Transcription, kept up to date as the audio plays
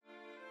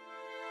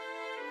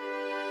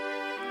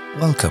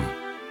Welcome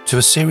to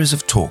a series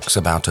of talks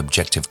about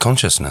objective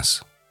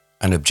consciousness,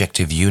 an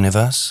objective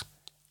universe,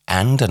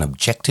 and an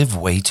objective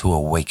way to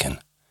awaken,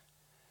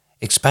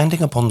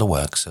 expanding upon the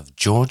works of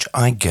George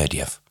I.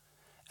 Gurdjieff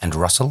and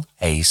Russell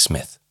A.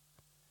 Smith.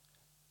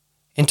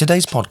 In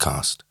today's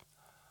podcast,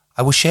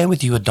 I will share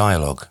with you a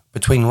dialogue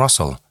between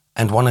Russell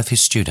and one of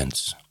his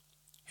students,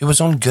 who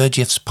was on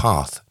Gurdjieff's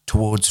path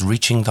towards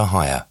reaching the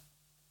higher.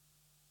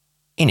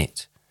 In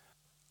it,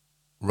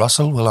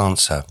 Russell will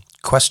answer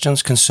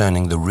questions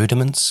concerning the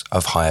rudiments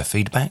of higher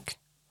feedback,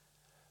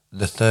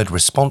 the third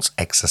response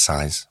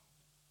exercise,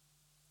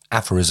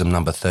 aphorism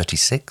number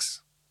 36,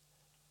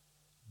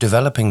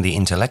 developing the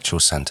intellectual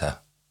center,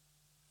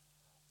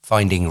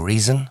 finding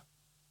reason,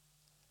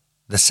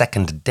 the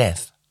second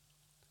death,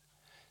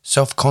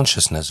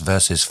 self-consciousness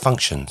versus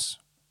functions,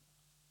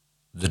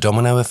 the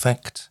domino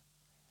effect,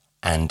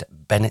 and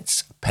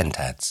Bennett's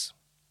pentads.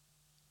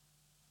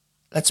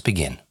 Let's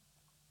begin.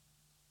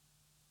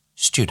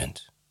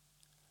 Student: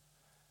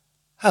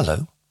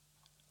 Hello.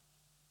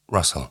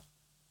 Russell: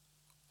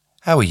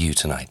 How are you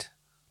tonight?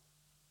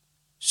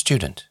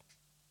 Student: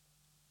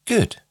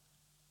 Good.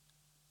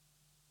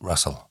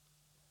 Russell: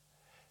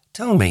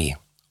 Tell me,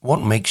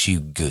 what makes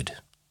you good?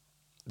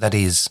 That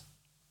is,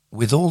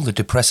 with all the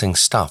depressing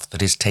stuff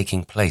that is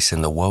taking place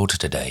in the world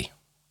today,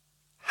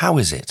 how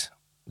is it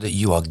that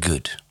you are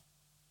good?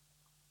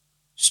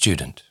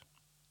 Student: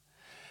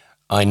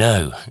 I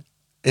know.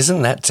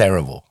 Isn't that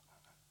terrible?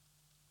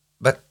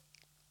 But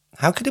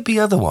how could it be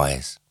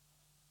otherwise?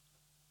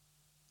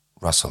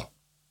 Russell: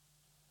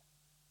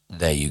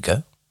 There you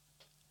go.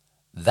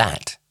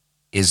 That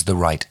is the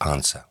right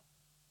answer.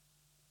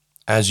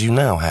 As you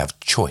now have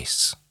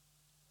choice,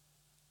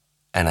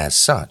 and as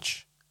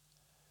such,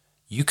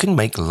 you can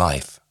make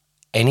life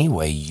any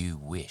way you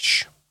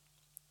wish.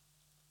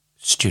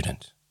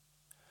 Student: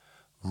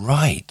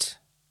 Right.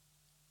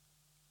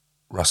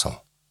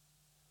 Russell: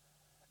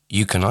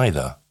 You can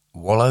either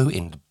wallow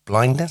in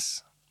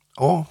blindness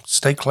or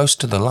stay close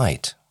to the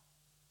light.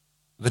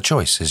 The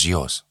choice is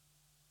yours.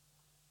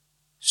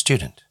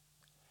 Student: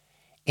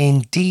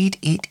 Indeed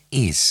it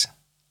is.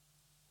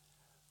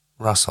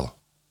 Russell: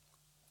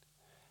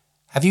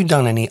 Have you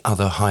done any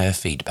other higher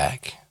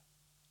feedback?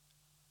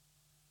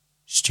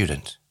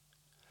 Student: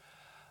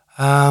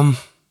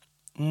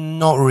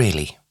 Not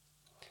really.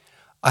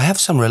 I have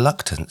some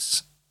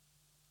reluctance.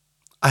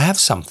 I have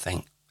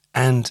something,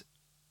 and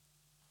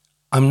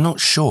I'm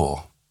not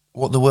sure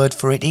what the word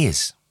for it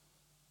is.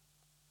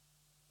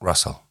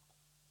 Russell: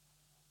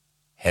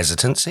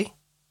 Hesitancy?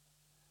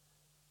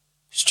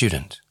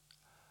 Student: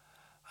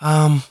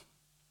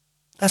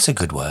 That's a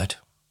good word.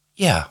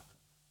 Yeah,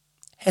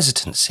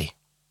 hesitancy.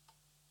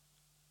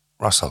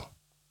 Russell: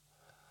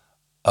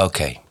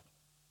 Okay,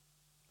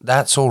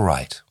 that's all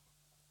right.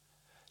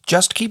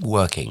 Just keep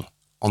working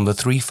on the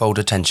threefold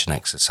attention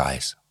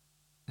exercise,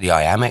 the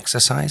I am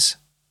exercise,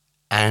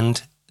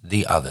 and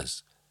the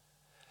others,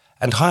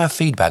 and higher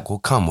feedback will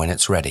come when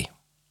it's ready.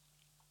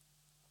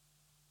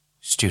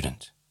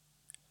 Student: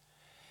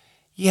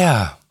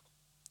 Yeah,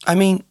 I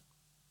mean,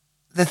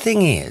 the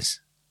thing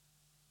is,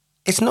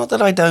 it's not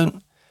that I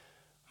don't,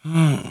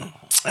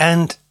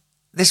 and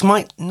this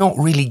might not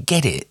really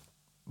get it,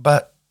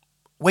 but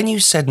when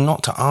you said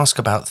not to ask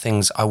about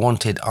things I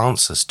wanted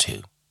answers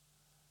to,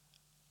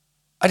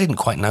 I didn't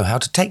quite know how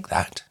to take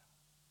that.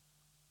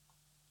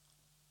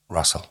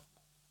 Russell: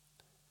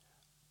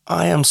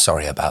 I am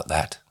sorry about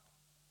that.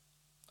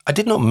 I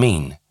did not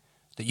mean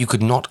that you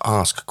could not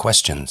ask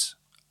questions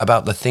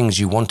about the things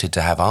you wanted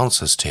to have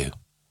answers to,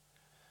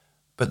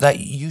 but that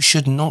you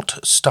should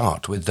not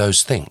start with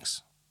those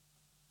things.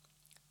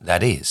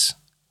 That is,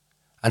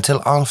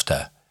 until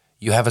after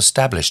you have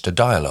established a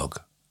dialogue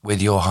with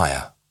your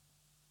higher.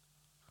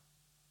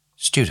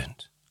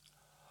 Student: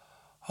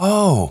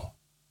 Oh,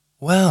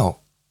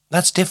 well,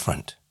 that's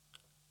different.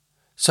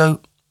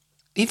 So,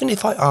 even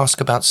if I ask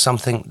about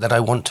something that I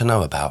want to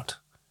know about,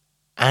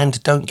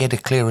 and don't get a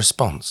clear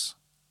response,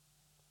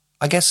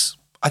 I guess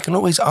I can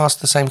always ask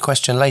the same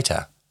question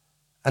later,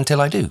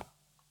 until I do.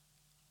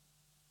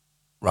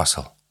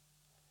 Russell: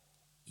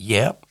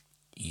 Yep,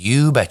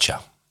 you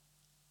betcha.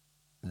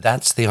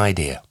 That's the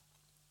idea.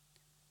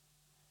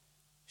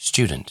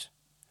 Student: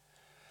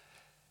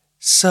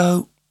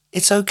 So,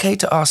 it's okay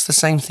to ask the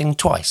same thing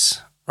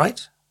twice,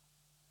 right?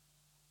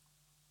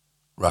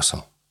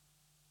 Russell: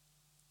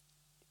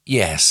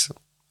 Yes,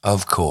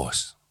 of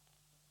course.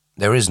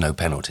 There is no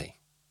penalty.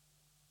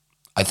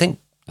 I think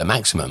the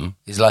maximum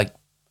is like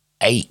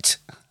 8.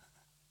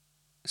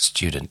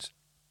 Student: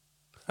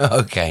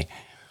 Okay.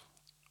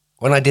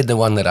 When I did the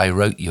one that I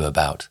wrote you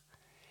about,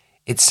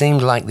 it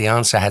seemed like the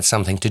answer had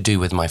something to do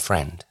with my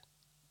friend,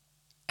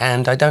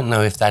 and I don't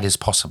know if that is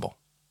possible.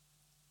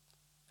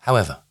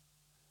 However,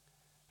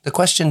 the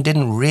question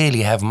didn't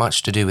really have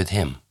much to do with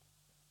him,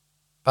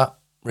 but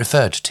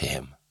referred to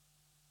him.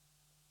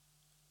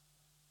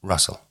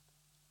 Russell: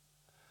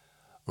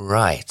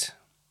 Right.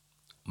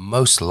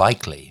 Most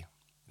likely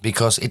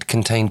because it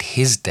contained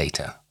his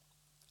data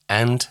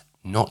and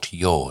not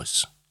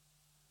yours.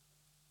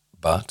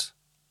 But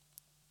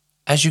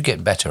as you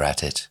get better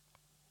at it,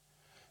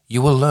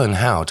 you will learn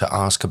how to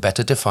ask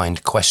better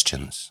defined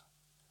questions,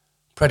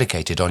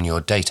 predicated on your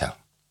data.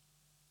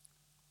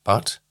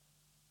 But,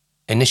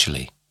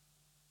 initially,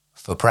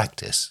 for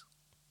practice,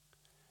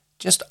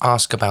 just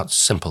ask about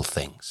simple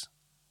things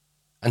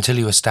until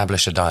you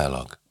establish a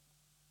dialogue.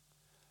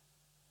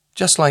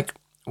 Just like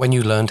when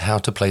you learned how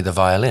to play the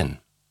violin,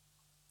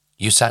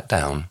 you sat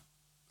down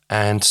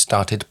and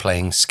started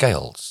playing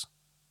scales.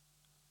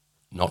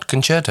 Not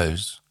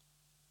concertos,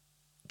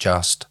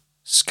 just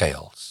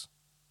scales.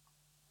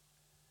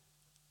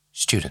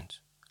 Student: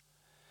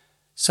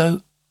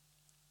 So,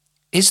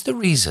 is the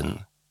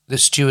reason that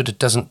Stuart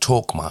doesn't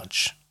talk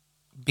much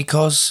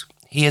because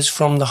he is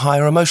from the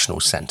higher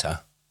emotional centre?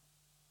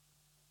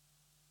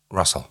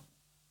 Russell: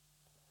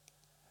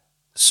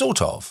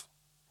 Sort of.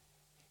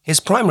 His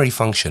primary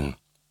function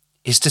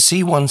is to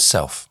see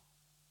oneself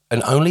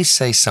and only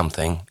say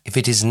something if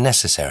it is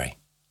necessary,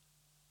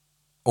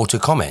 or to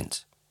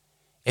comment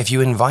if you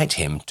invite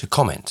him to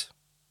comment,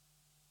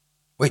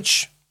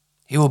 which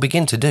he will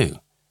begin to do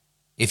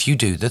if you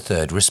do the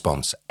third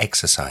response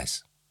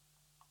exercise.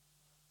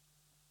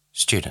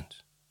 Student: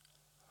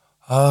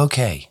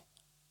 Okay.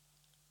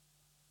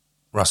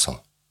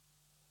 Russell: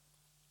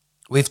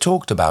 We've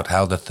talked about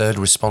how the third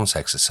response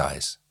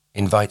exercise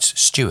invites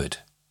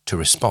Stuart to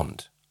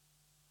respond,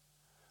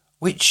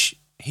 which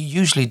he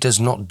usually does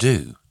not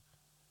do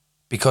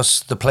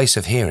because the place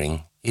of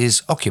hearing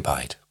is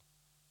occupied.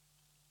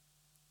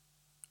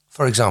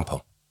 For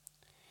example,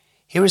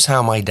 here is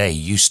how my day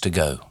used to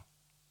go.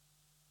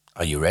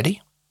 Are you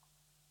ready?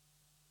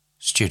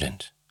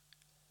 Student: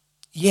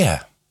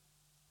 Yeah.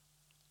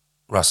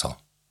 Russell: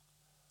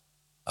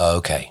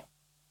 Okay.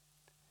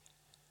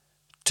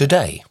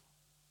 Today,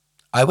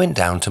 I went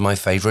down to my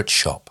favourite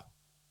shop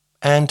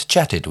and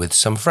chatted with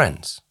some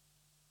friends.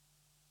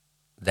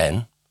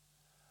 Then,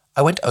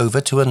 I went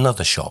over to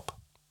another shop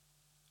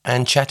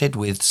and chatted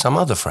with some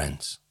other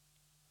friends.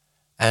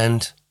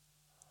 And,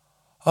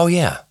 oh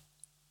yeah,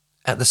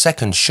 at the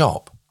second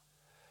shop,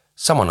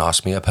 someone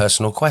asked me a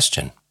personal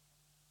question,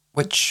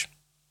 which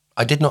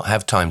I did not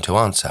have time to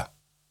answer,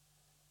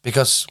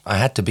 because I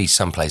had to be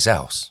someplace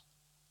else.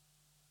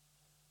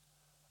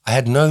 I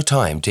had no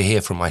time to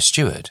hear from my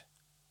steward,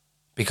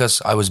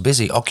 because I was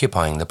busy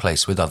occupying the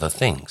place with other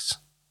things.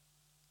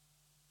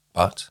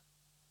 But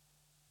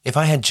if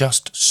I had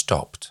just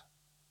stopped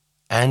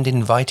and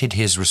invited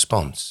his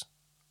response,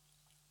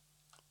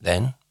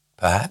 then,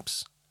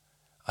 perhaps,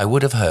 I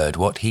would have heard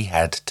what he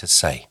had to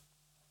say.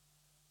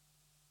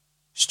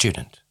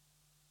 Student: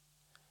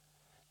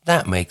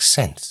 That makes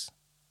sense.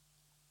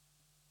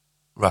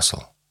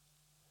 Russell: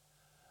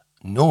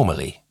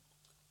 Normally,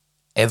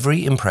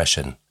 every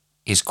impression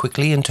is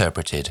quickly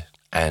interpreted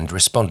and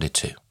responded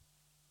to.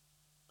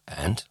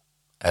 And,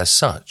 as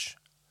such,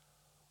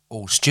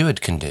 all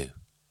Stuart can do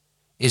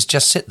is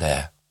just sit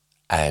there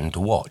and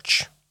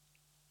watch.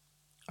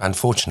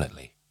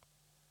 Unfortunately,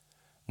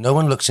 no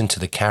one looks into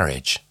the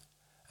carriage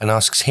and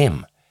asks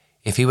him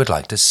if he would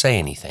like to say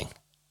anything.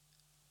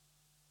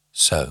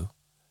 So,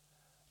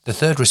 the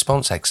third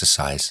response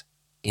exercise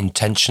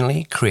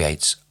intentionally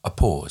creates a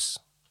pause,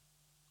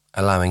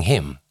 allowing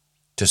him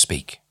to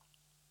speak.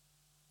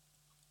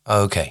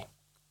 Okay.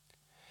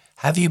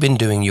 Have you been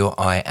doing your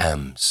I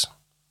ams?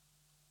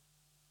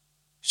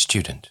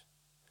 Student: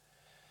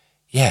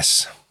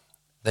 Yes,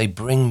 they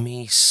bring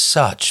me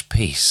such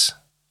peace.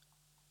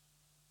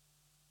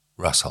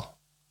 Russell: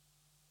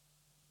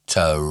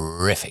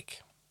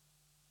 Terrific.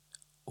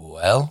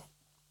 Well,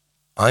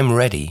 I'm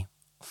ready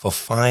for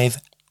 5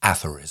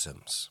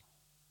 aphorisms.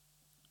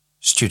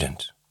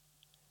 Student: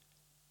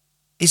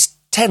 Is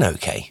 10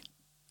 okay?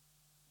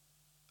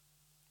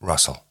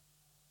 Russell: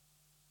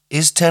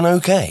 Is 10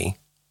 okay?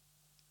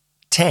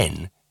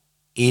 10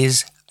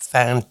 is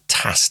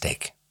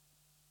fantastic.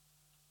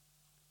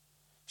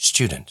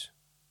 Student: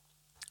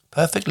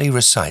 Perfectly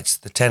recites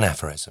the 10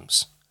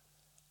 aphorisms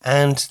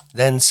and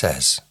then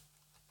says,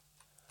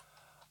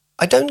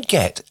 I don't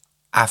get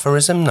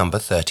aphorism number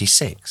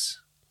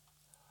 36.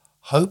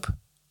 Hope,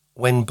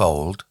 when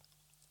bold,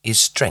 is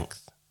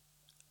strength.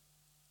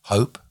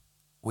 Hope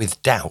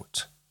with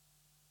doubt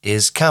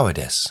is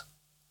cowardice.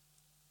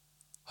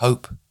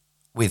 Hope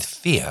with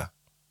fear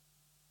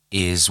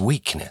is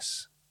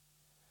weakness.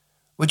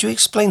 Would you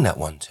explain that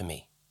one to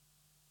me?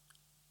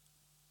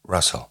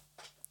 Russell: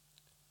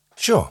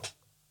 Sure.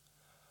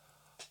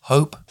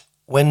 Hope,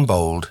 when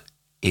bold,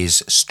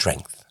 is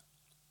strength.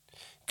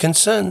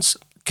 Concerns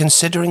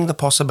considering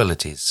the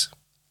possibilities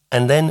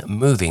and then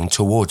moving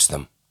towards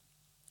them,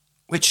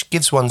 which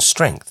gives one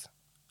strength.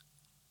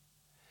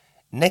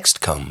 Next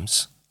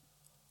comes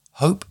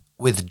hope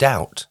with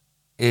doubt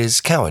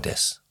is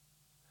cowardice,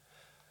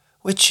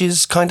 which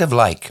is kind of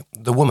like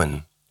the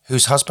woman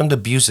whose husband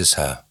abuses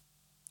her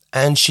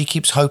and she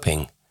keeps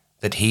hoping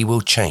that he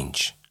will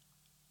change.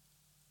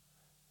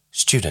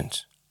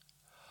 Student: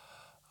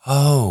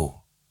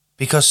 Oh,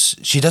 because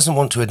she doesn't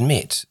want to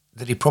admit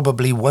that he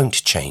probably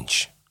won't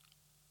change.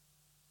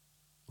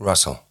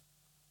 Russell: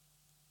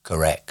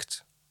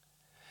 Correct.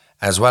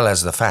 As well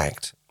as the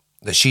fact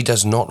that she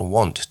does not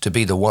want to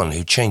be the one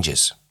who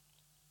changes,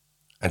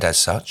 and as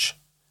such,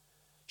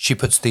 she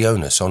puts the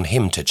onus on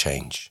him to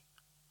change,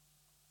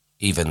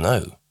 even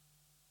though,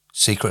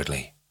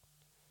 secretly,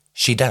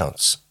 she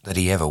doubts that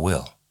he ever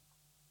will.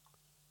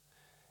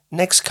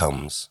 Next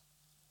comes,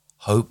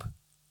 hope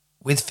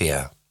with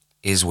fear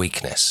is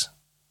weakness.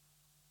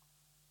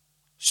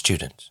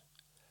 Student: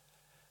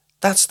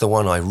 That's the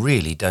one I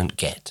really don't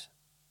get.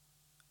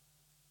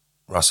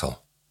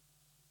 Russell: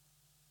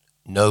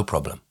 No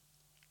problem.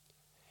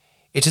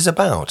 It is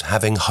about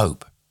having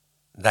hope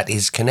that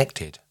is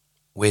connected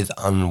with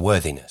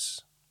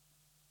unworthiness.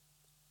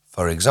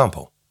 For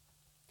example,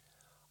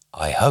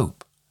 I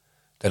hope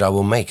that I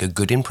will make a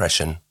good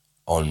impression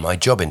on my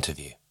job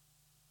interview.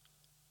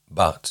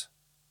 But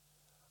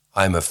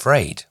I'm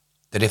afraid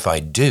that if I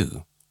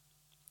do,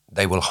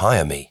 they will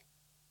hire me.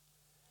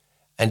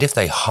 And if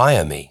they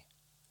hire me,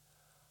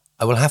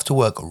 I will have to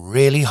work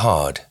really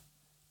hard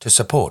to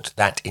support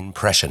that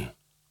impression.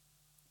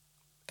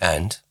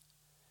 And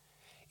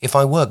if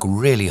I work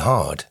really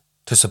hard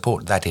to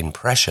support that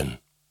impression,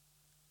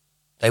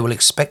 they will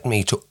expect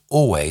me to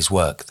always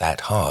work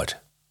that hard.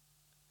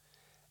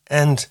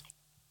 And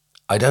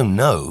I don't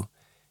know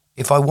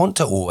if I want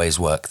to always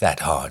work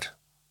that hard.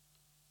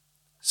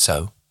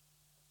 So,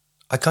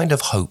 I kind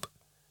of hope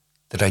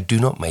that I do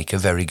not make a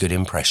very good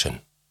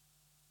impression.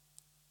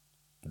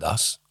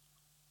 Thus,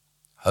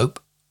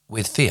 hope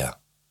with fear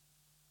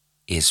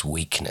is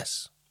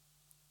weakness.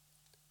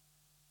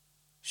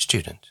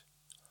 Student: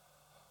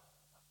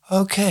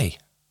 Okay,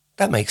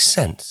 that makes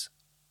sense.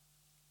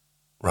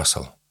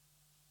 Russell: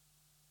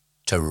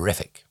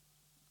 Terrific.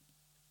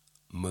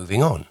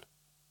 Moving on.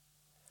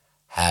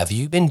 Have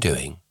you been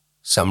doing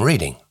some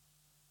reading?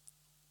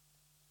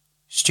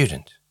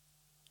 Student: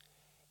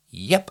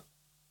 Yep.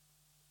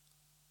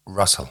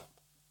 Russell: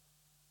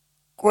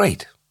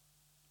 Great.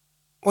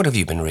 What have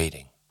you been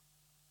reading?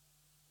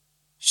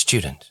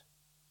 Student: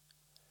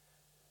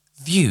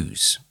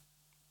 Views.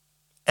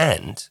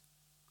 And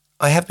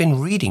I have been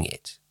reading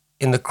it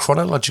in the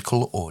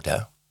chronological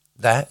order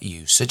that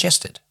you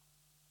suggested.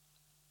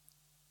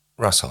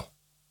 Russell: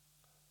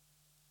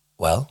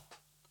 Well,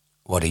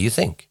 what do you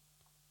think?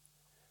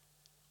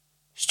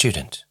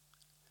 Student: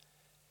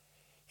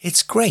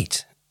 It's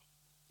great.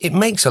 It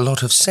makes a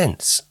lot of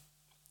sense.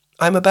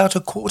 I'm about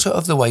a quarter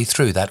of the way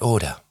through that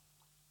order.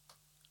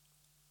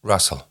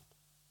 Russell: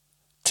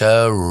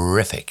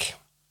 Terrific.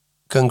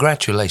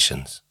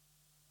 Congratulations.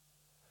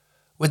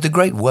 With the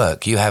great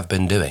work you have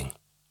been doing,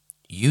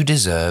 you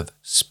deserve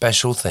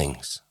special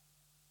things.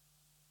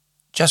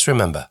 Just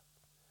remember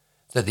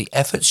that the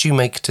efforts you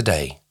make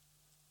today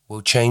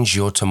will change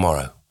your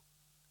tomorrow.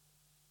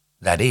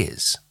 That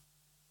is,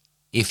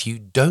 if you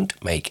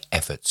don't make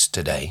efforts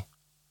today,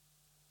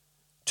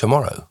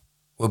 tomorrow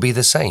will be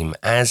the same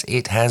as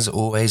it has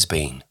always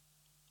been.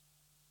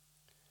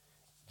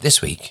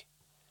 This week,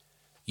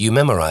 you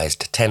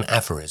memorized 10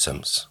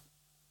 aphorisms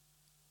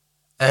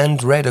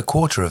and read a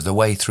quarter of the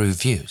way through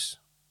Views.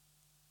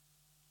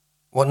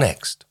 What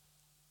next?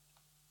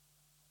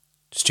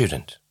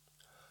 Student: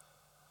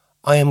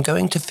 I am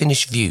going to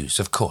finish Views,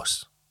 of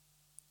course,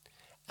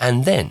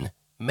 and then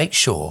make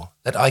sure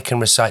that I can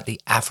recite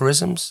the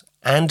aphorisms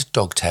and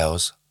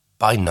dogtails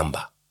by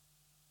number.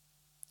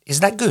 Is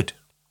that good?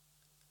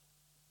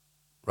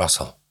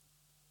 Russell: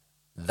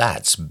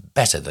 That's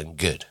better than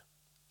good.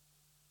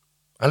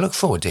 I look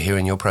forward to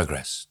hearing your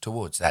progress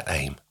towards that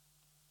aim.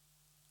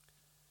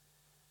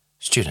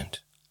 Student: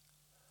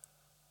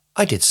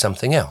 I did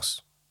something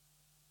else.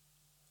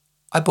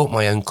 I bought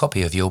my own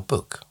copy of your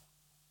book.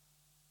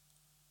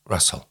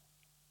 Russell: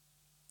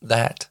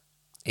 That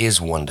is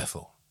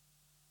wonderful.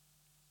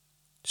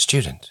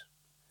 Student: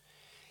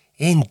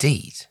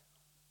 Indeed.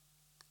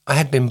 I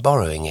had been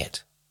borrowing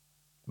it,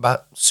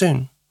 but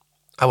soon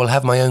I will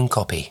have my own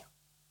copy.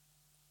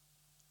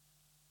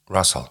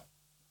 Russell: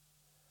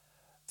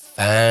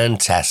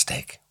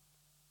 Fantastic.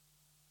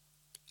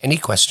 Any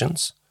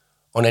questions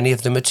on any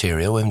of the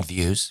material and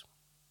Views?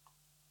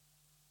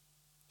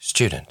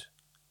 Student: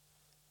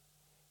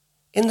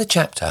 In the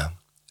chapter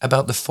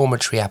about the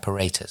formatory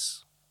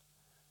apparatus,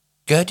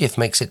 Gurdjieff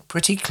makes it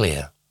pretty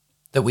clear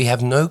that we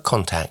have no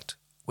contact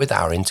with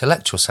our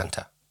intellectual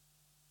center.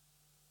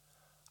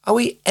 Are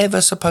we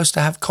ever supposed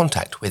to have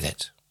contact with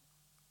it?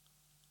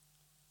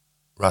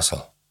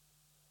 Russell: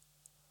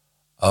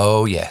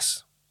 Oh,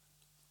 yes.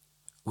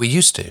 We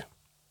used to.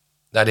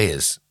 That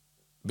is,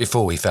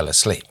 before we fell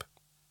asleep.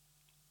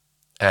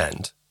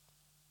 And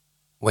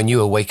when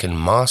you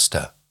awaken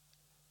master,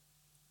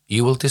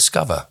 you will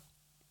discover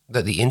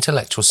that the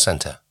intellectual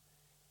center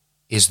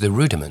is the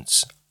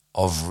rudiments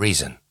of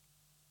reason.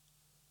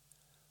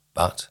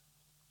 But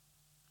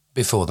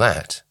before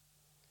that,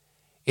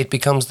 it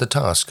becomes the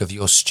task of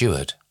your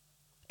steward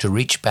to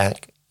reach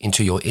back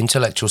into your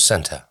intellectual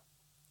center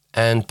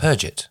and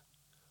purge it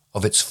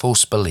of its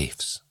false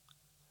beliefs,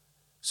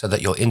 so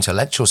that your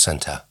intellectual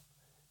center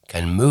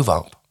can move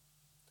up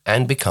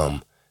and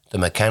become the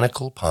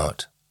mechanical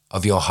part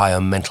of your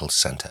higher mental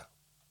center.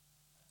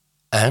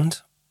 And,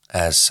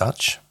 as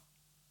such,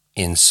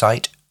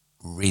 Incite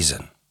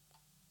reason.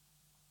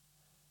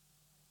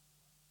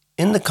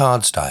 In the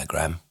cards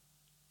diagram,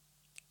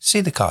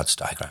 see the cards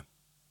diagram.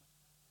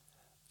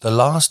 The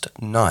last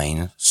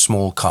 9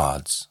 small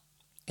cards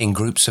in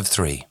groups of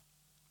 3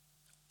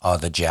 are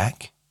the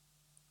Jack,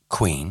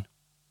 Queen,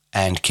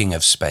 and King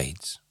of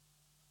Spades,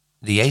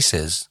 the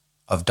aces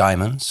of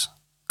diamonds,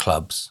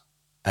 clubs,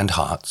 and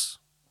hearts,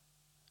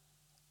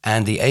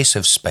 and the ace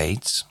of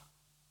spades,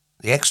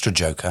 the extra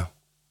joker,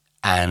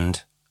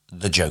 and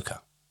the joker.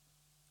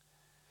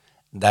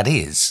 That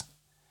is,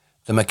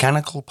 the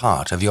mechanical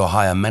part of your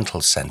higher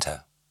mental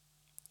center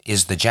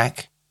is the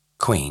Jack,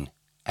 Queen,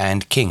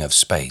 and King of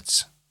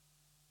Spades,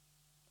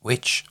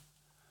 which,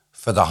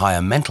 for the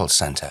higher mental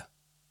center,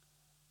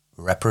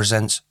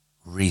 represents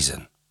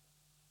reason.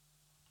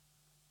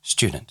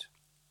 Student: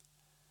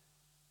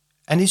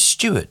 and is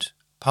Steward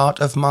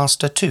part of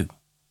Master too?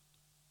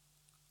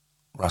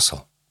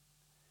 Russell: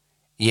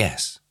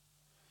 yes,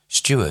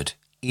 Steward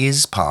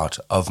is part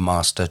of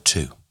Master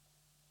too.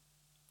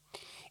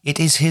 It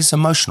is his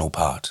emotional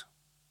part,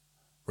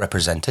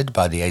 represented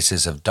by the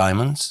aces of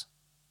diamonds,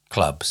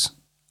 clubs,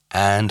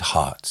 and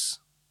hearts.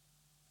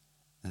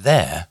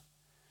 There,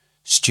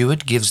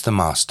 Steward gives the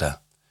Master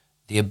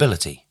the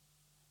ability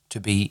to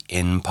be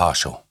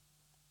impartial.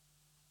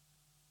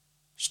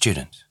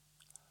 Student: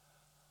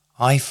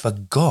 I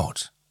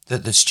forgot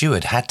that the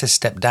Steward had to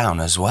step down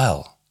as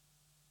well.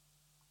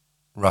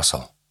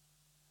 Russell: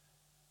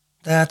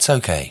 that's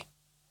okay.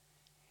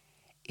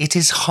 It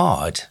is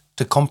hard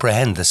to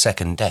comprehend the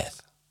second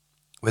death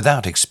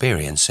without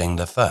experiencing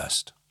the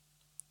first.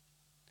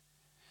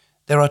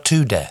 There are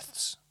 2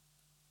 deaths.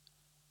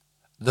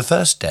 The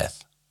first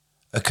death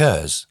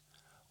occurs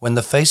when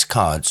the face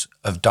cards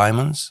of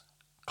diamonds,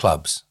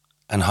 clubs,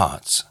 and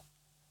hearts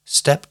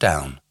step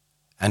down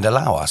and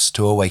allow us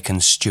to awaken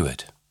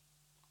Steward.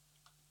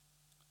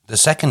 The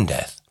second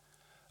death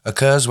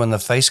occurs when the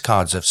face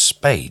cards of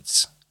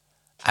spades,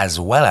 as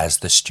well as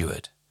the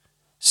Steward,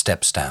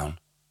 steps down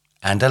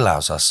and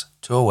allows us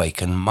to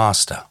awaken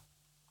Master.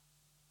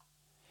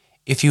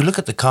 If you look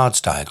at the cards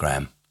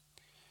diagram,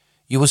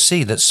 you will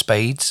see that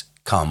spades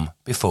come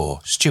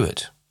before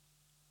Steward.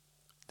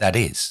 That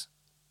is,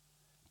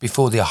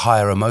 before the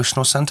higher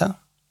emotional center,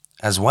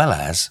 as well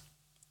as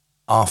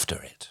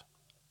after it.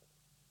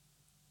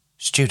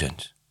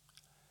 Student: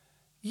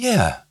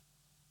 yeah.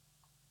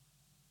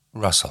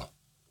 Russell: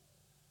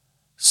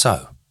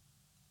 so,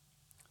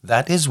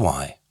 that is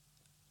why,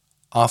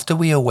 after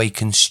we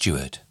awaken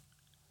Steward,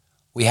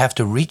 we have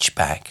to reach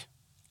back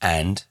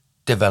and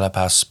develop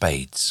our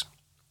spades,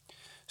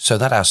 so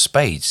that our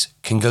spades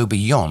can go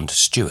beyond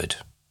Steward,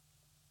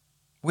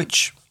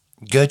 which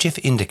Gurdjieff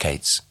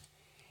indicates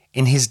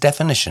in his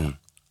definition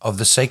of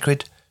the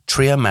sacred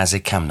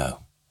Triamazikamno,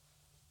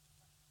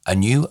 a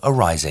new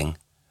arising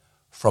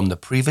from the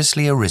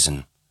previously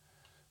arisen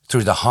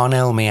through the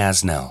Hanel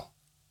Miasnel,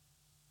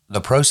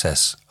 the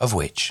process of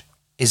which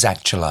is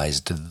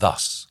actualized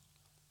thus.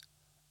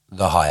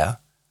 The higher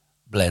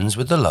blends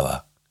with the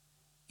lower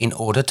in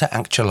order to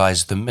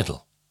actualize the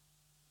middle,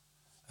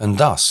 and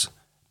thus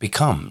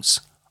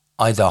becomes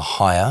either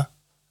higher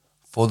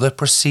for the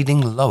preceding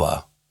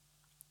lower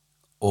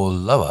or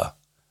lower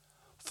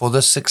for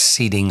the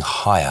succeeding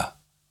higher.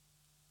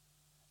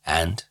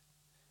 And,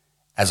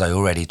 as I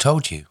already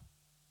told you,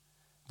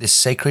 this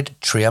sacred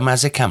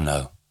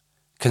Triamazikamno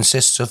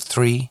consists of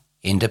 3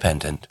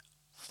 independent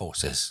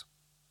forces.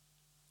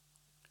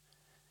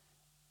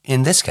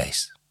 In this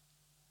case,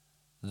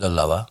 the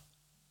lower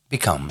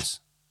becomes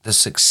the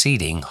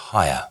succeeding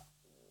higher.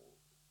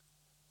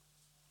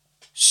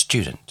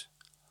 Student: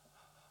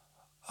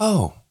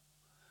 oh,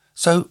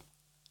 so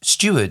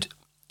Steward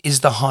is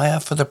the higher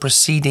for the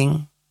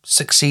preceding,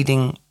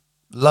 succeeding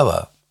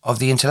lower of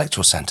the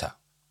intellectual center.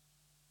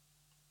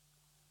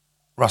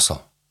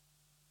 Russell: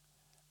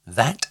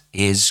 that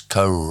is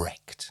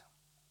correct.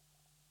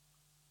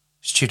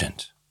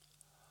 Student: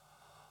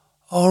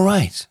 all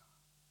right,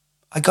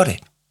 I got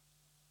it.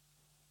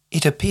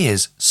 It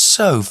appears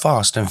so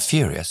fast and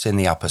furious in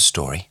the upper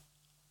story.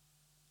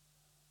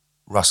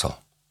 Russell: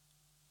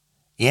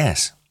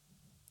 yes,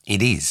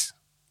 it is.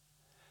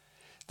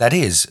 That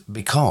is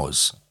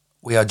because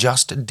we are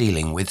just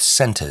dealing with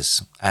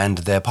centers and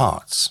their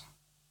parts,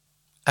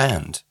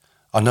 and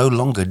are no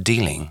longer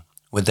dealing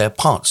with their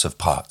parts of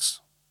parts.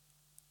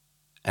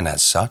 And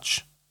as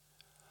such,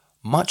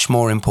 much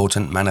more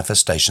important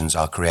manifestations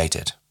are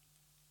created,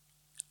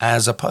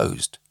 as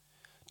opposed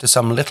to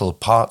some little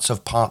parts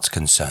of parts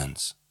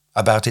concerns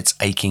about its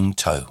aching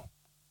toe.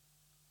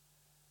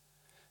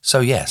 So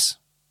yes,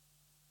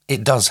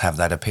 it does have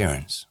that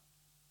appearance.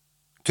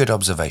 Good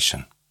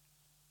observation.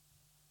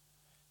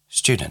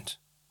 Student: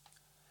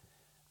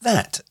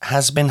 that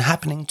has been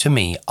happening to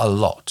me a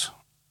lot.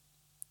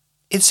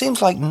 It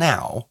seems like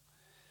now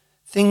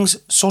things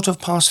sort of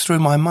pass through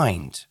my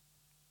mind,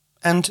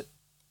 and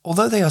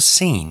although they are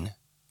seen,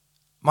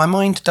 my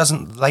mind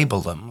doesn't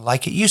label them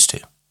like it used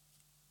to.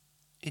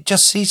 It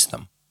just sees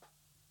them.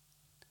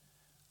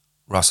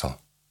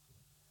 Russell: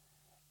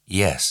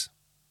 yes,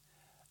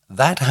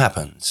 that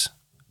happens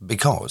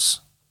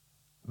because,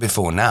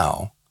 before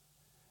now,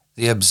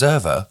 the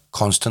observer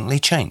constantly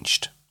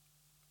changed,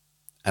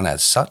 and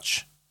as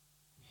such,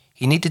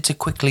 he needed to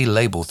quickly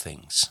label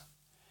things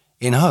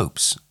in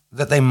hopes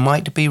that they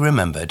might be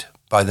remembered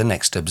by the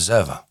next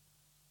observer.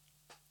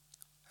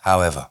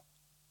 However,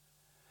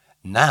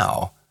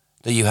 now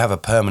that you have a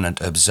permanent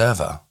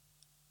observer,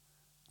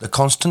 the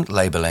constant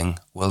labeling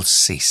will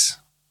cease,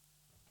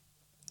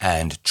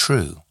 and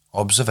true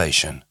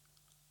observation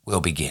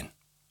will begin.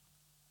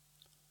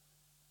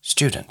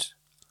 Student: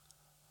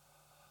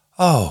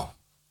 Oh,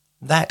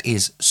 that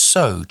is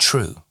so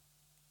true.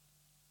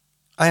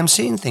 I am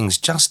seeing things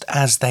just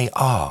as they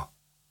are,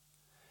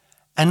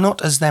 and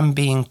not as them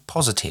being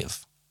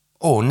positive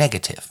or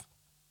negative.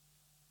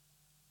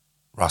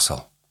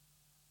 Russell: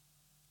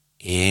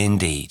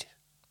 Indeed.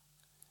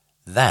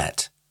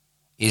 That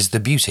is the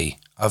beauty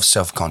of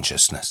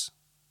self-consciousness.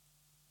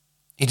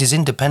 It is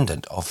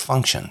independent of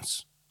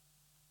functions,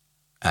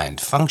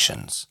 and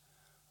functions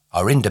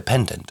are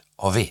independent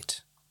of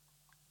it.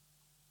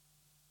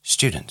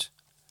 Student: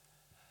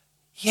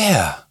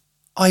 Yeah,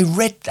 I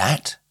read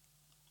that.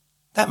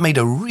 That made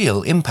a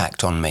real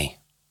impact on me.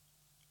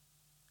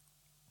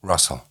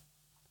 Russell: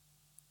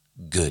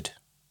 Good.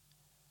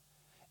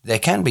 There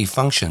can be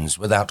functions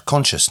without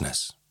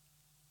consciousness,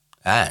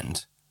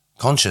 and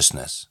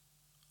consciousness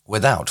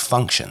without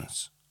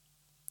functions.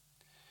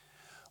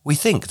 We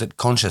think that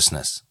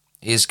consciousness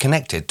is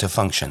connected to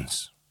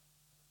functions,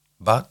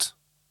 but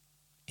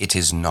it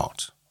is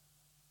not.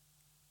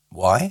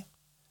 Why?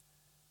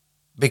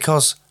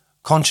 Because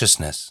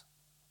consciousness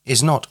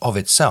is not of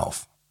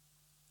itself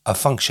a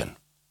function,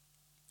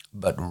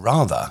 but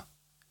rather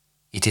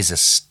it is a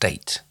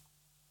state.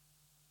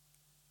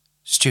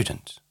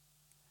 Student: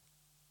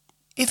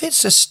 If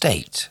it's a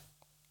state,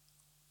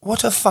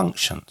 what are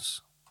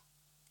functions?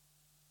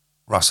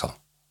 Russell: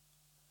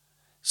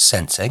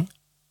 Sensing,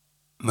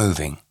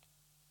 moving,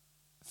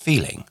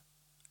 feeling,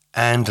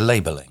 and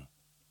labeling,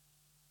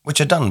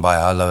 which are done by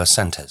our lower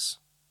centers.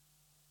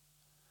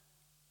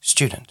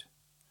 Student: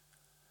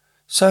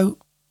 So,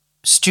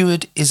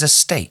 steward is a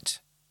state?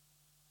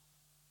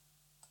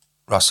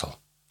 Russell: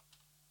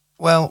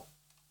 Well,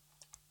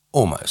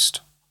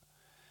 almost.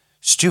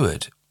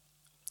 Steward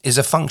is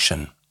a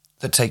function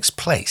that takes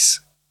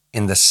place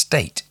in the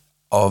state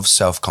of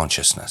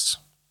self-consciousness.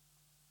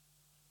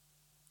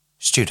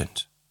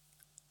 Student: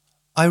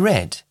 I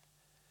read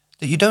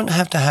that you don't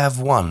have to have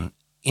one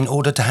in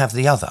order to have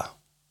the other.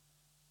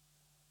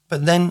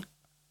 But then,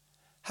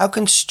 how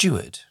can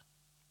steward,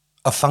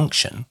 a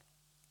function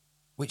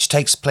which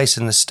takes place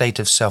in the state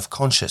of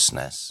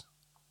self-consciousness,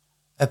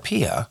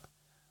 appear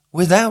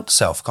without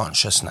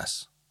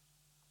self-consciousness?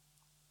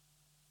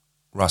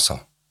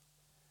 Russell: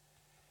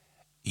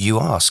 You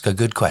ask a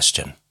good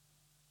question,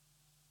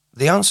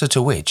 the answer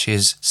to which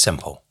is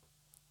simple.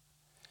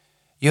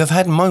 You have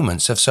had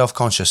moments of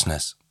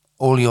self-consciousness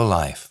all your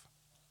life,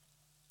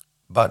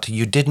 but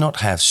you did not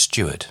have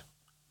steward.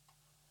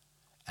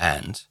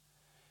 And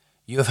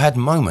you have had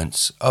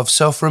moments of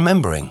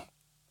self-remembering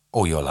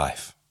all your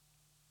life,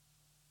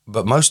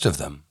 but most of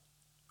them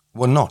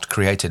were not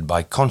created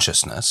by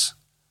consciousness,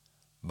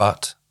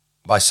 but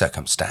by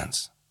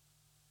circumstance.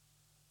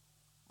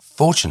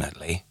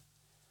 Fortunately,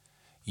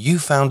 you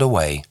found a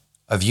way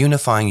of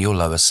unifying your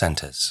lower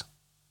centers,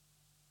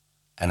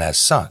 and as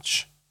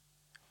such,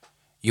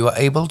 you are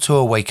able to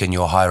awaken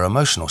your higher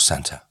emotional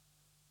center,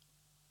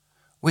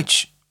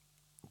 which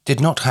did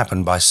not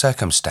happen by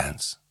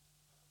circumstance,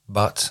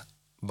 but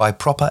by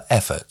proper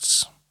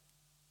efforts.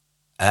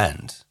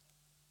 And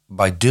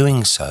by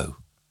doing so,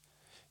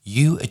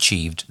 you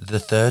achieved the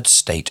third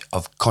state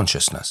of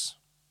consciousness,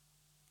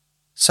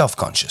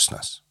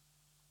 self-consciousness.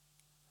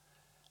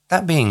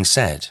 That being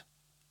said,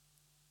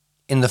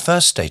 in the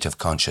first state of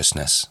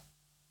consciousness,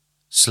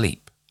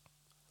 sleep,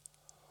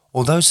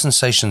 although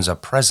sensations are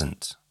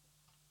present,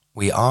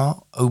 we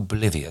are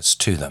oblivious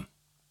to them.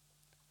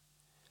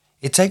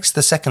 It takes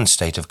the second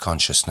state of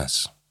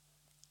consciousness,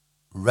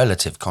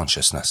 relative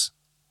consciousness,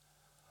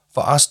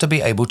 for us to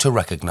be able to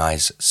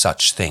recognize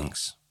such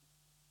things.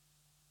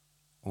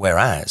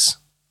 Whereas,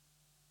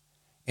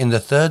 in the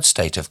third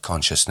state of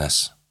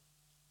consciousness,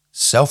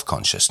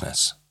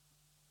 self-consciousness,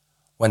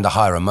 when the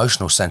higher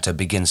emotional center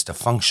begins to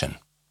function,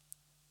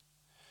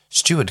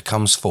 steward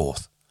comes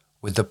forth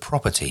with the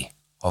property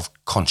of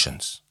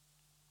conscience.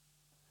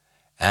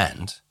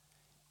 And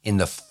in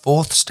the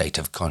fourth state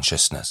of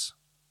consciousness,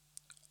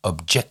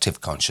 objective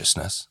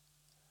consciousness,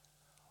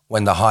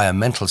 when the higher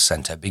mental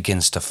center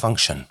begins to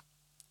function,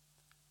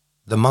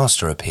 the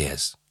master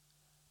appears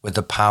with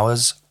the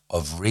powers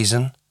of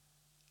reason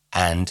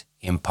and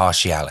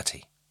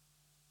impartiality.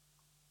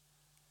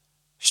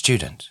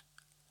 Student: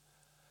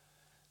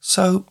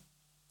 So,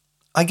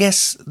 I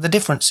guess the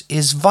difference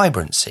is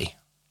vibrancy.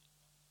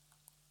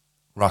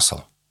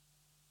 Russell: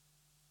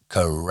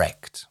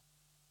 Correct.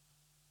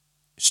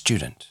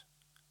 Student: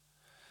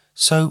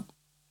 So,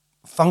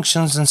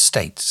 functions and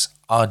states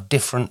are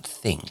different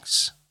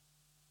things.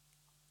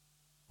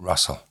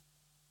 Russell: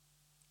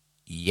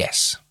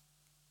 Yes.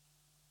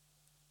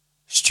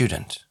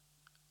 Student.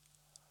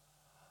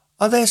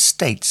 Are there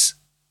states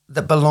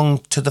that belong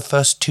to the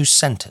first two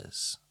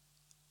centers?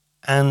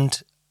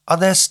 And are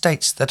there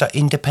states that are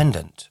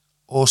independent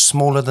or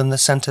smaller than the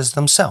centers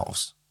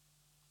themselves?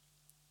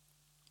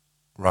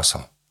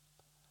 Russell.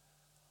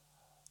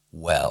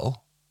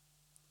 Well,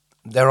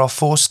 there are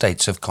four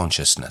states of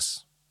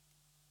consciousness: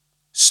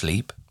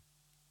 sleep,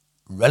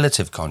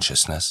 relative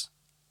consciousness,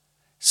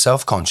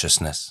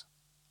 self-consciousness,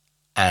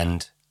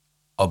 and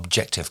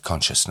objective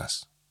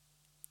consciousness.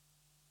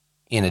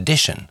 In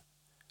addition,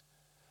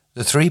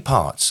 the three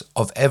parts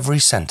of every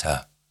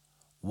center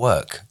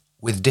work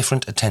with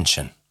different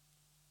attention.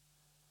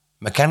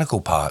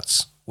 Mechanical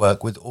parts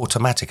work with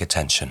automatic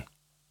attention.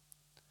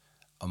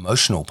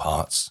 Emotional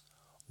parts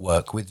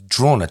work with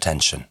drawn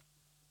attention.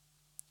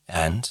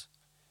 And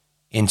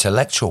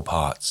intellectual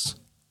parts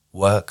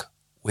work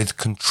with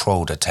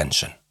controlled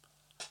attention.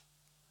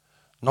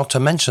 Not to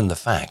mention the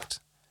fact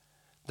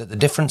that the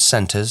different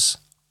centers,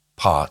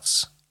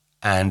 parts,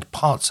 and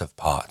parts of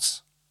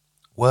parts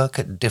work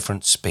at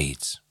different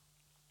speeds.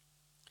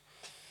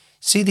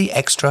 See the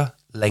extra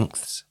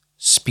lengths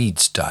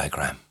speeds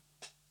diagram.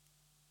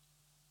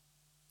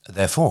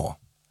 Therefore,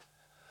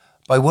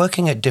 by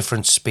working at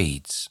different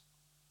speeds,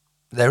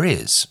 there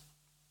is,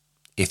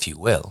 if you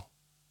will,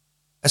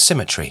 a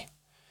symmetry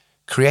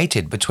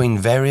created between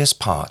various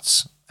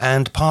parts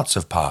and parts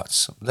of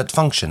parts that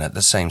function at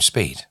the same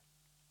speed,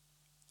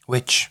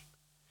 which,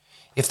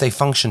 if they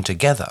function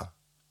together,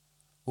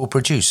 will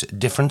produce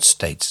different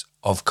states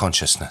of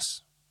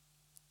consciousness.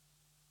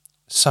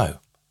 So,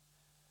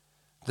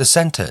 the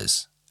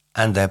centers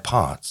and their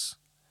parts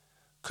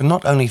can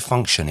not only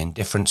function in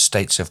different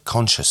states of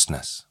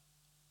consciousness,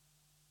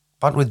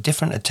 but with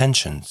different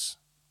attentions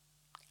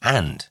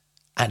and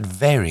at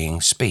varying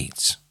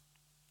speeds.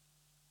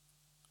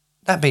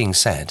 That being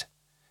said,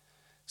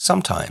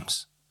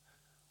 sometimes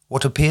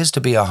what appears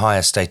to be a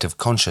higher state of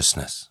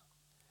consciousness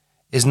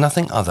is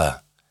nothing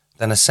other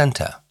than a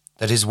center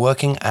that is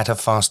working at a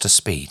faster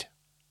speed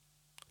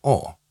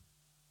or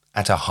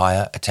at a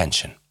higher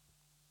attention.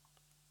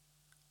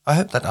 I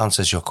hope that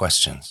answers your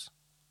questions.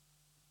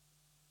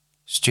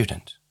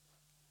 Student.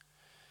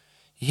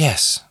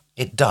 Yes,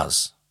 it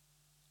does.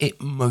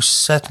 It most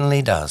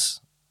certainly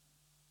does.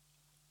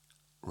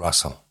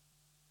 Russell.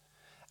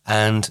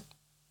 And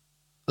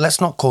let's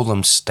not call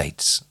them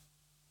states,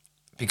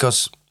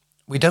 because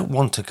we don't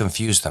want to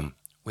confuse them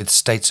with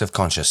states of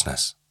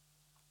consciousness.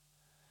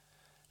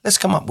 Let's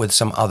come up with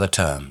some other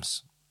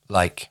terms,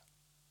 like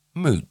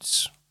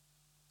moods,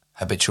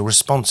 habitual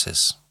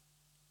responses,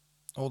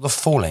 or the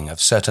falling of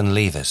certain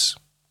levers.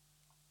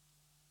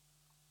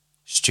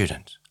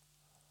 Student.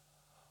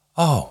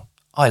 Oh,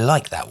 I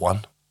like that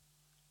one.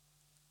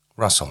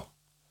 Russell.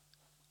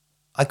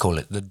 I call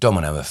it the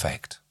domino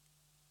effect.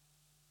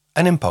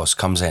 An impulse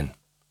comes in,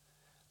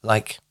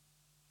 like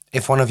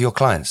if one of your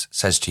clients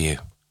says to you,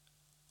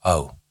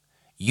 "Oh,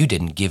 you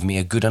didn't give me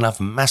a good enough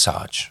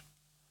massage,"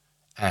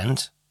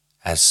 and,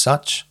 as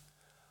such,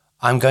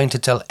 I'm going to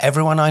tell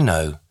everyone I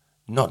know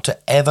not to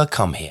ever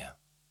come here.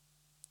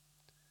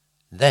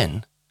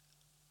 Then,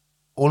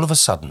 all of a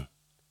sudden,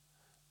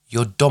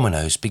 your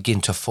dominoes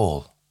begin to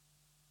fall.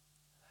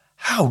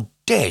 How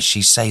dare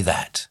she say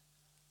that?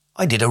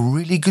 I did a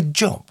really good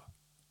job.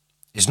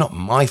 It's not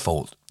my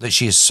fault that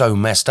she is so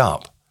messed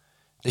up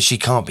that she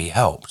can't be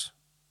helped.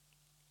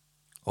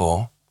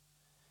 Or,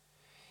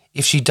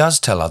 if she does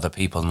tell other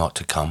people not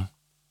to come,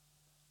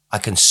 I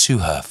can sue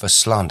her for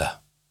slander.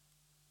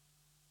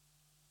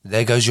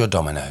 There goes your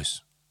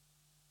dominoes.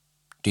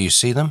 Do you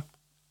see them?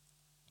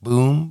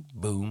 Boom,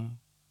 boom,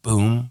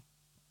 boom,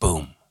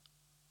 boom.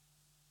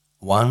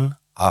 One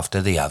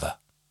after the other.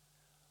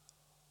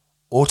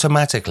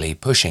 Automatically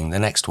pushing the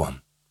next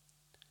one,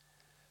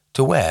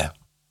 to where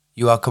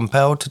you are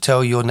compelled to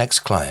tell your next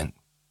client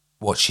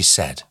what she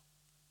said.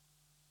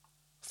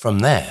 From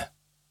there,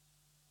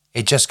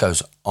 it just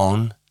goes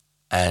on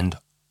and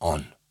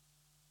on.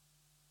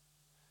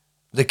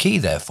 The key,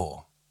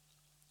 therefore,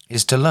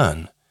 is to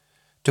learn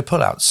to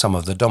pull out some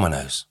of the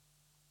dominoes.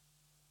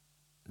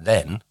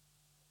 Then,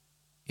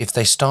 if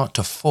they start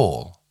to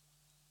fall,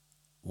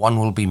 one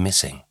will be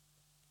missing.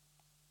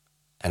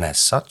 And as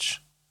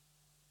such,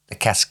 the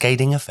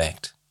cascading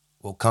effect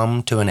will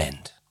come to an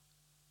end.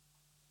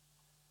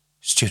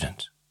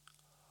 Student.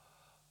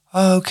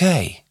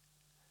 Okay.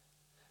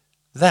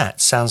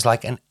 That sounds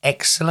like an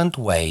excellent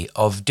way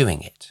of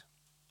doing it,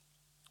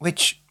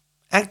 which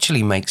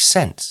actually makes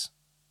sense.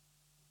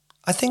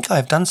 I think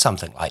I've done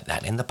something like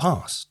that in the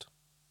past.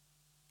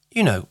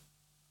 You know,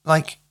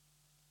 like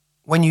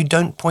when you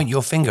don't point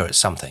your finger at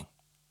something,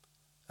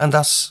 and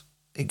thus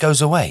it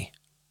goes away.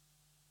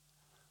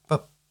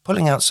 But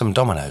pulling out some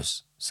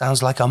dominoes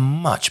sounds like a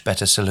much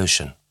better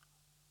solution.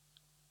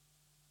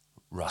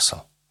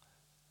 Russell.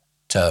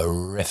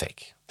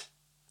 Terrific.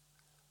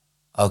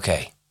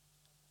 Okay.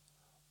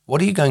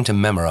 What are you going to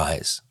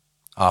memorize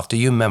after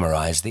you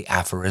memorize the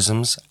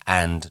aphorisms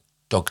and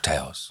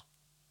dogtails?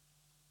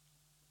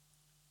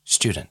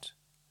 Student.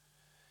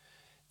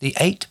 The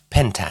 8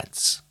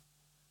 pentats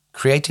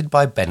created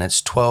by Bennett's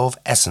 12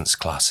 essence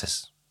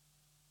classes?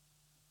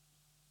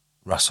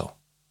 Russell: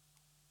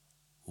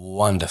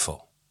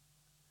 Wonderful.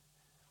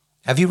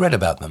 Have you read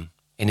about them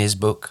in his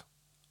book,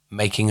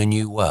 Making a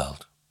New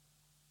World?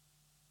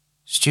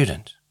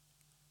 Student: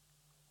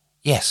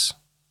 Yes,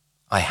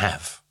 I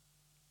have.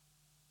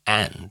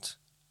 And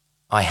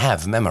I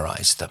have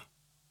memorized them.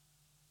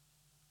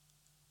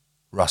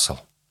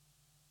 Russell: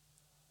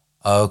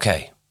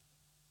 Okay,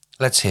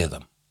 let's hear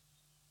them.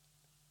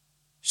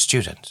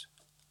 Student: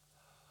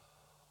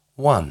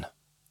 1.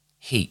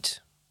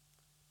 Heat.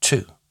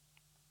 2.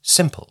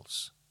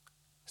 Simples.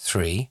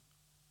 3.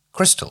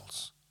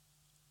 Crystals.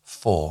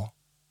 4.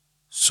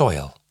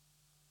 Soil.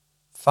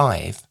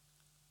 5.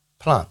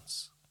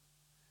 Plants.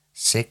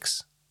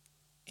 6.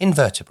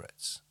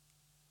 Invertebrates.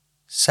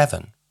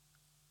 7.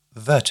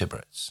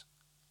 Vertebrates.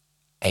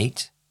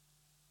 8.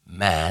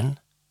 Man.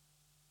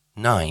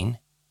 9.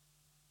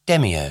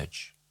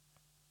 Demiurge.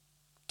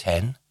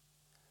 10.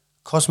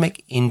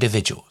 Cosmic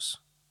individuals.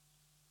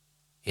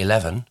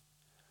 11.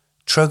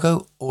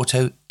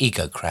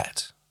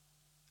 Trogo-auto-egocrat.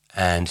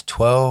 And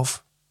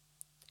 12.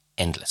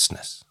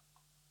 Endlessness.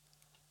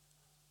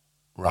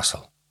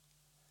 Russell: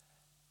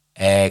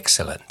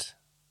 Excellent.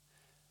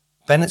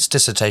 Bennett's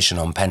dissertation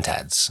on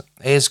pentads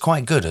is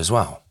quite good as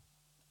well.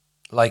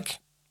 Like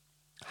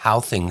how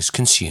things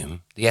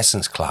consume the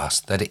essence class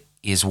that it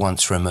is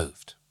once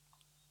removed.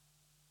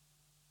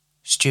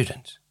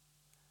 Student: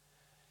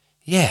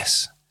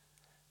 Yes,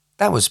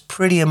 that was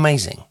pretty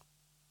amazing.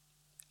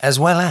 As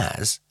well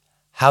as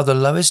how the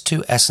lowest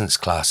two essence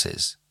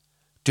classes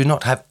do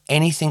not have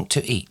anything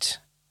to eat,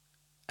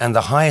 and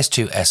the highest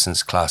two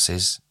essence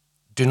classes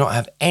do not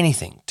have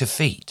anything to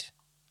feed.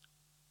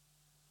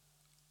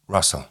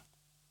 Russell: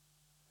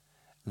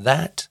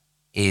 That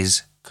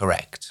is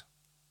correct.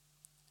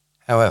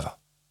 However,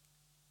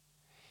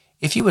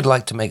 if you would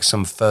like to make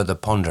some further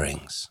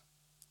ponderings,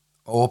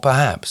 or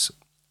perhaps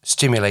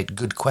stimulate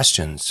good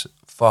questions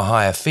for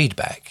higher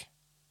feedback,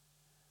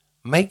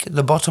 make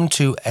the bottom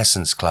two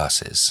essence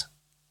classes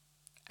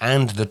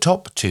and the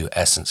top two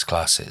essence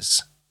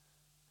classes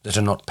that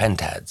are not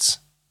pentads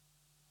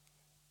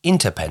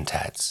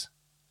interpentads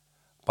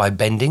by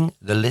bending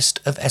the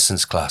list of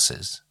essence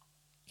classes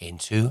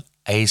into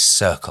a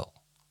circle.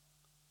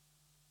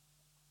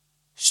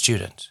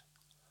 Student: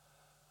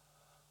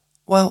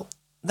 Well,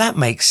 that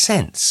makes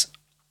sense.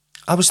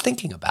 I was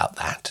thinking about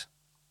that.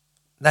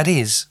 That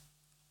is,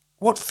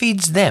 what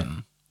feeds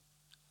them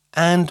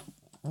and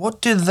what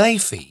do they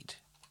feed?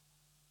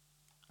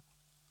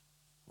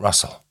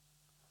 Russell: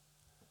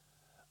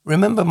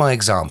 Remember my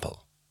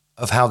example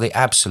of how the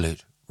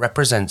absolute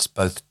represents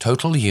both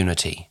total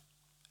unity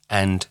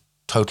and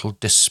total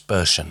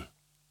dispersion.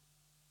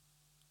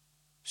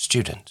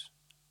 Student: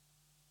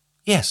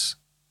 Yes,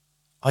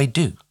 I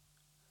do.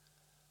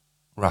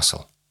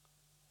 Russell: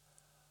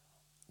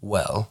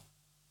 Well,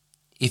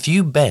 if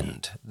you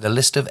bend the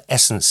list of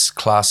essence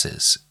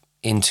classes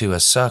into a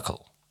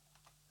circle,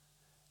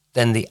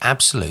 then the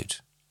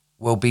absolute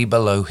will be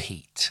below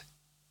heat.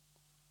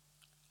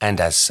 And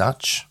as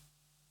such,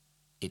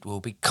 it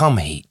will become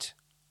heat,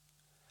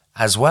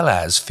 as well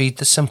as feed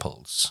the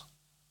simples,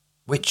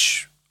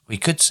 which, we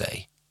could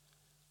say,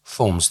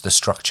 forms the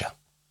structure.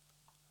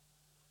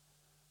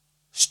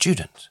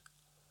 Student: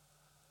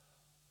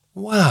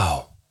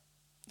 Wow,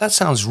 that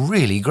sounds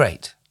really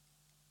great.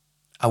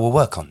 I will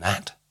work on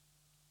that.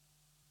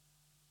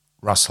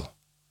 Russell: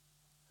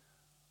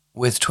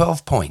 With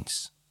 12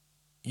 points,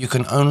 you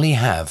can only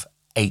have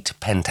 8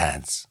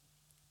 pentads,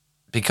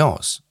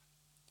 because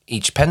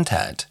each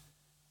pentad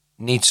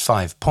needs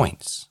 5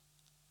 points.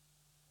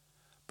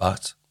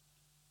 But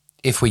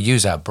if we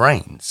use our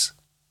brains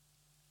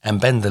and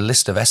bend the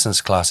list of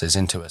essence classes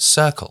into a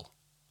circle,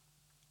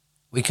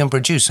 we can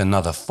produce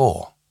another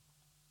 4.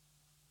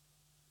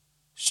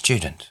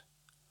 Student: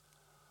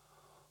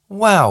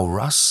 Wow,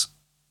 Russ,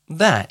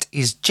 that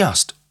is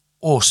just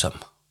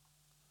awesome.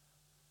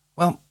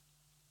 Well,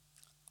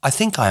 I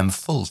think I am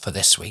full for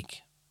this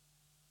week.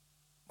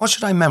 What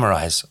should I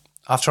memorize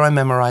after I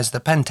memorize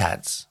the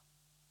pentads?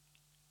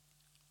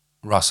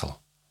 Russell: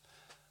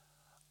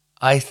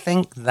 I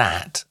think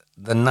that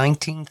the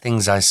 19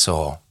 Things I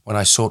Saw When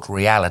I Sought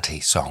Reality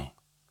song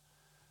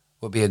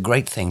would be a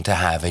great thing to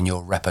have in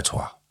your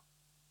repertoire.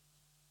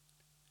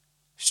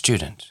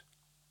 Student: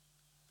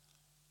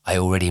 I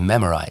already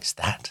memorized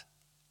that.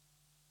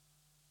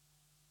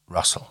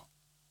 Russell: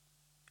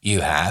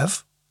 You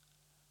have?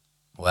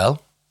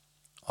 Well,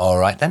 all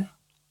right then.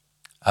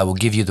 I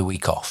will give you the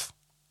week off.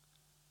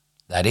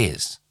 That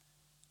is,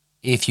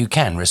 if you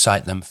can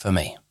recite them for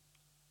me.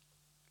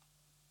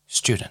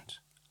 Student: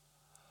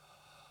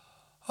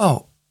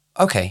 Oh,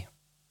 okay.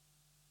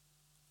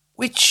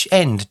 Which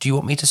end do you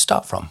want me to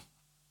start from?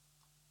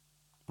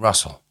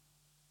 Russell: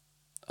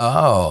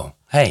 Oh,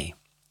 hey,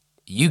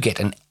 you get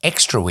an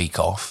extra week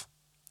off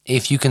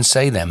if you can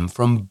say them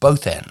from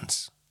both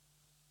ends.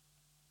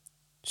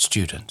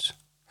 Student: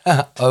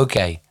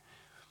 Okay.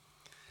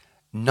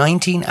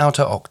 19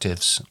 outer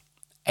octaves,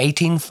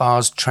 18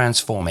 fars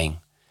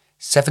transforming,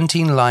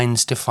 17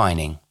 lines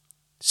defining,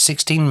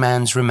 16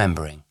 man's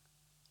remembering,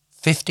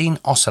 15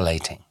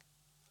 oscillating,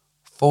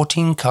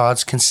 14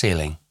 cards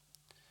concealing,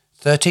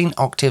 13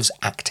 octaves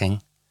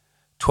acting,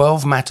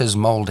 12 matters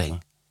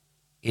moulding,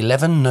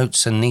 11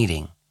 notes a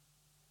kneading,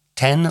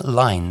 10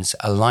 lines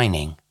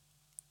aligning,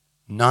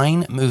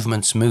 9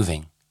 movements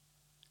moving,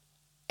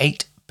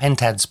 8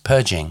 pentads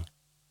purging,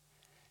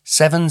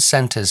 7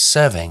 centers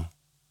serving,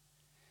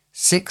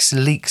 6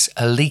 leaks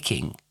a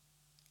leaking,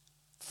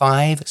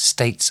 5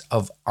 states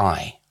of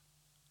I,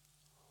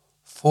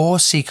 4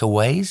 seeker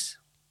ways,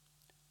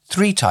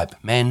 3 type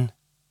men,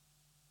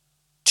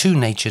 2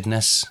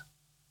 naturedness,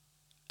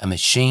 a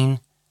machine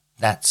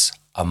that's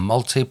a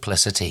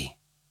multiplicity.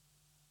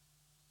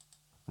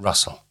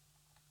 Russell.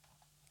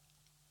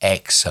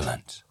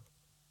 Excellent.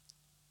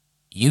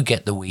 You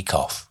get the week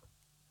off,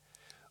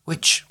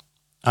 which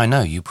I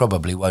know you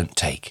probably won't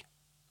take.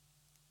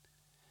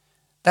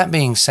 That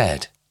being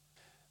said,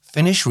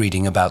 finish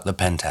reading about the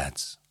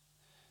pentads,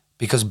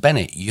 because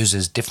Bennett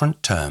uses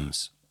different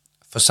terms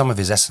for some of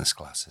his essence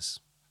classes,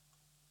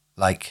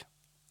 like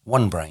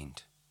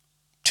one-brained,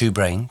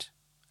 two-brained,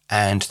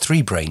 and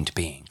three-brained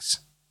beings,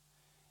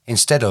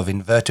 instead of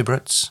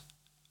invertebrates,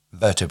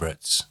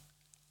 vertebrates,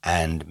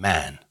 and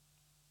man.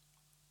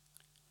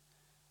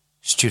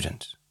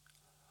 Student.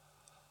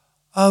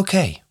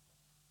 Okay.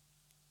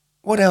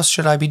 What else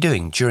should I be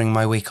doing during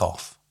my week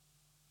off?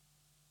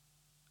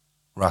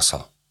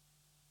 Russell.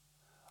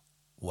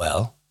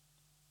 Well,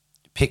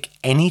 pick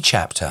any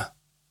chapter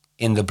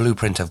in the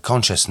Blueprint of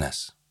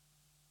Consciousness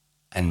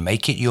and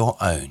make it your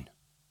own.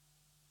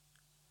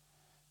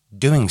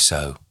 Doing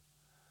so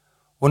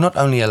will not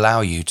only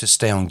allow you to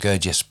stay on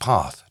Gurdjieff's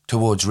path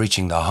towards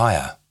reaching the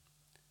higher,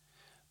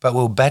 but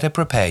will better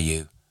prepare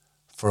you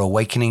for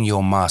awakening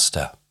your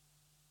master,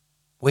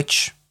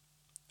 which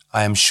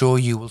I am sure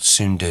you will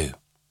soon do,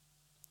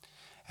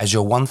 as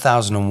your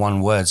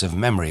 1001 words of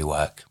memory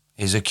work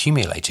is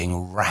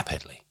accumulating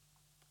rapidly.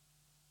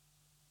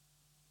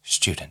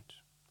 Student.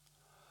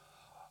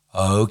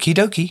 Okie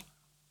dokie.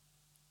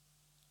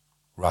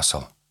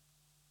 Russell.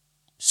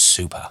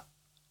 Super.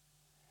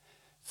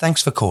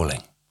 Thanks for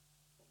calling.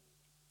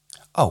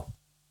 Oh,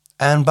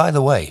 and by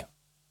the way,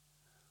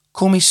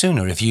 call me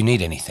sooner if you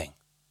need anything.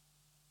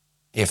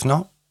 If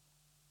not,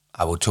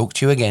 I will talk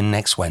to you again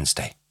next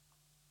Wednesday.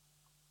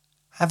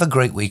 Have a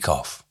great week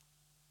off.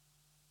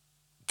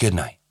 Good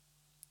night.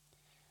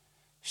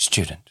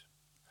 Student.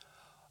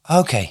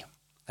 Okay,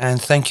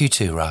 and thank you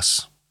too,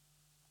 Russ.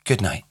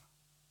 Good night.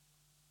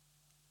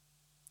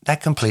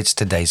 That completes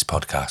today's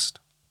podcast.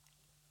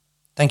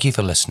 Thank you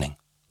for listening.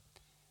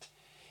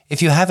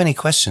 If you have any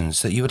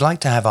questions that you would like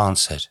to have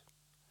answered,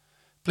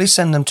 please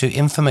send them to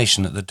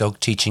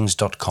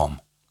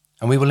information@thedogteachings.com,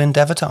 and we will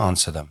endeavour to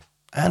answer them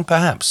and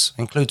perhaps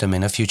include them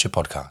in a future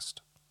podcast.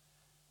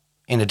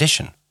 In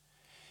addition,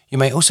 you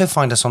may also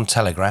find us on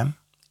Telegram,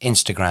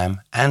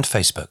 Instagram, and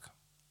Facebook,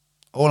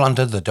 all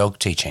under The Dog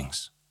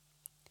Teachings.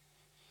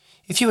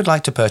 If you would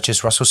like to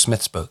purchase Russell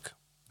Smith's book,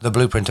 The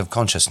Blueprint of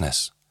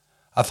Consciousness,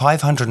 a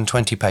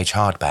 520-page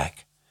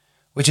hardback,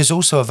 which is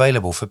also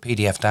available for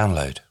PDF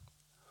download,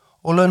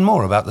 or learn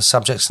more about the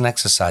subjects and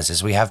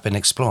exercises we have been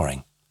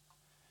exploring,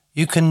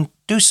 you can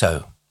do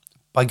so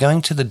by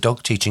going to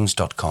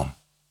thedogteachings.com.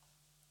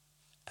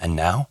 And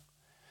now,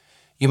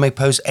 you may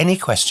pose any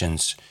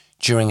questions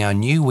during our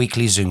new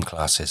weekly Zoom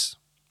classes,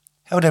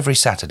 held every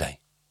Saturday.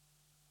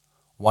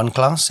 One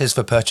class is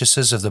for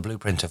purchasers of the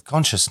Blueprint of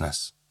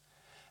Consciousness,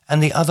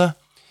 and the other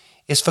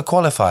is for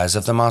qualifiers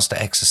of the Master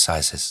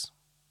Exercises.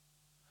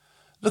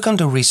 Look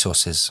under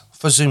Resources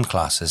for Zoom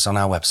classes on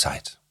our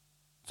website,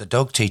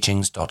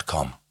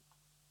 thedogteachings.com.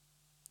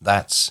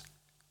 That's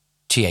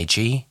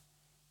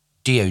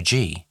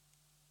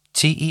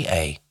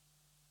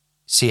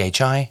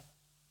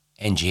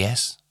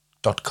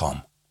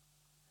thedogteachings.com.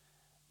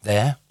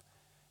 There,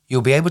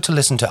 you'll be able to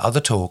listen to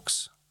other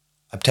talks,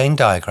 obtain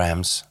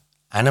diagrams,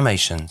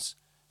 animations,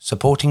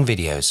 supporting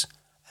videos,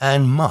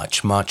 and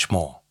much, much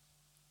more.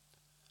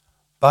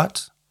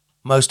 But,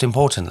 most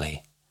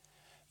importantly,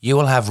 you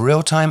will have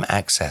real-time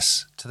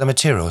access to the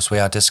materials we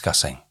are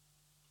discussing.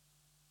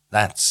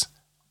 That's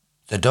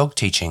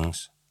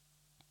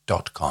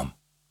thedogteachings.com.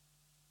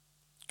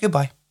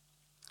 Goodbye.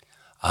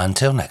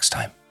 Until next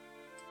time.